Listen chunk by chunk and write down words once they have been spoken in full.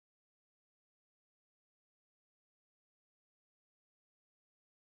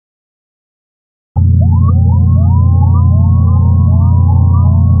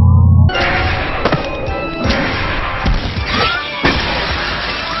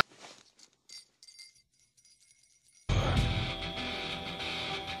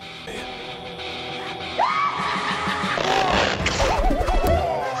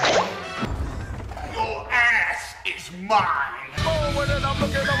mine.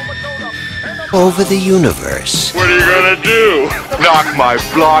 Over the universe. What are you gonna do? Knock my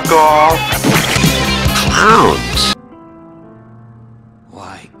block off? Clowns.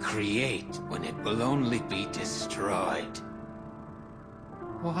 Why create when it will only be destroyed?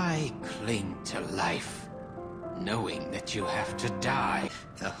 Why cling to life, knowing that you have to die?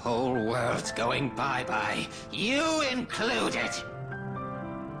 The whole world's going bye-bye, you included.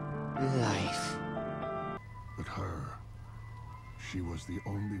 Life. But her, she was the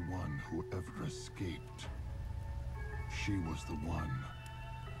only one who ever escaped. She was the one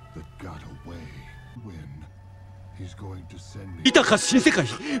that got away. When he's going to send me... いたか新世界、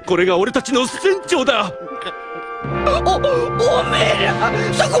これが俺たちの船長だ。おめえら、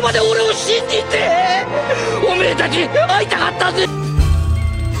そこまで俺を信じて。おめえたち会いたかったぜ。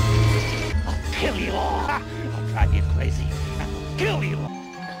I'll kill you all. I'll drive you crazy. I'll kill you.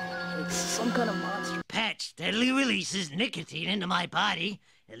 It's some kind of monster. Patch steadily releases nicotine into my body,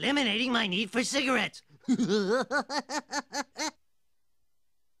 eliminating my need for cigarettes.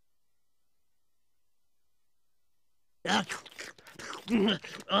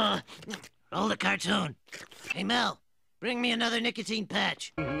 Roll the cartoon. Hey, Mel, bring me another nicotine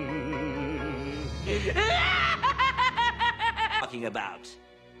patch. Talking about?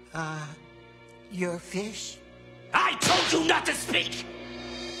 Your fish? I told you not to speak!